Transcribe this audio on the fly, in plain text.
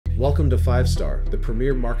Welcome to Fivestar, the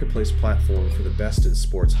premier marketplace platform for the best in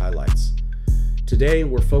sports highlights. Today,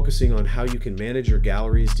 we're focusing on how you can manage your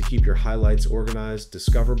galleries to keep your highlights organized,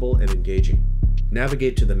 discoverable, and engaging.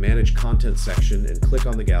 Navigate to the Manage Content section and click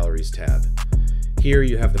on the Galleries tab. Here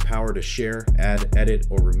you have the power to share, add, edit,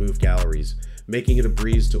 or remove galleries, making it a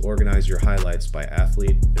breeze to organize your highlights by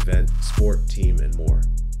athlete, event, sport, team, and more.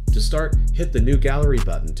 To start, hit the New Gallery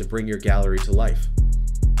button to bring your gallery to life.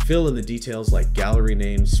 Fill in the details like gallery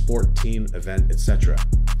name, sport, team, event, etc.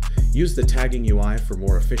 Use the tagging UI for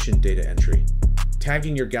more efficient data entry.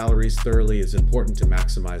 Tagging your galleries thoroughly is important to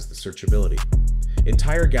maximize the searchability.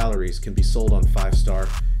 Entire galleries can be sold on Fivestar,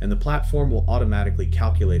 and the platform will automatically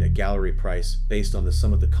calculate a gallery price based on the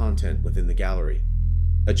sum of the content within the gallery.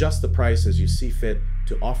 Adjust the price as you see fit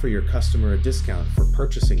to offer your customer a discount for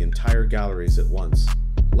purchasing entire galleries at once.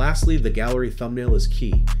 Lastly, the gallery thumbnail is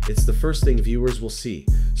key. It's the first thing viewers will see,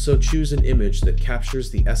 so choose an image that captures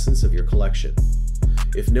the essence of your collection.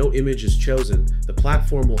 If no image is chosen, the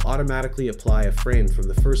platform will automatically apply a frame from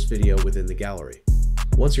the first video within the gallery.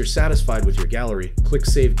 Once you're satisfied with your gallery, click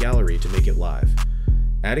Save Gallery to make it live.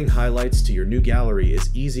 Adding highlights to your new gallery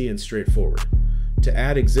is easy and straightforward. To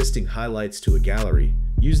add existing highlights to a gallery,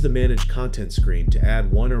 use the Manage Content screen to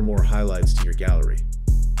add one or more highlights to your gallery.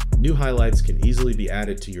 New highlights can easily be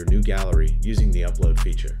added to your new gallery using the Upload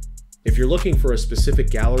feature. If you're looking for a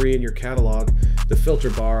specific gallery in your catalog, the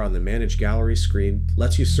filter bar on the Manage Gallery screen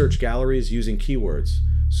lets you search galleries using keywords,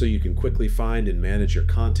 so you can quickly find and manage your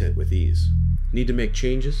content with ease. Need to make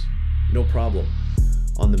changes? No problem.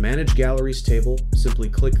 On the Manage Galleries table, simply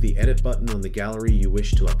click the Edit button on the gallery you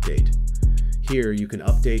wish to update. Here, you can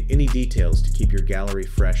update any details to keep your gallery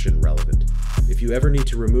fresh and relevant. If you ever need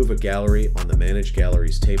to remove a gallery on the Manage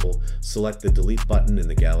Galleries table, select the Delete button in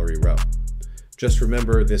the gallery row. Just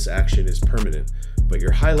remember, this action is permanent, but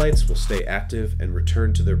your highlights will stay active and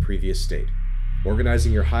return to their previous state.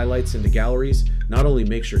 Organizing your highlights into galleries not only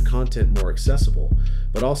makes your content more accessible,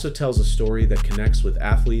 but also tells a story that connects with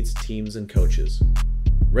athletes, teams, and coaches.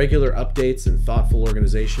 Regular updates and thoughtful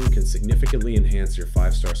organization can significantly enhance your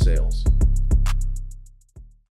Fivestar sales.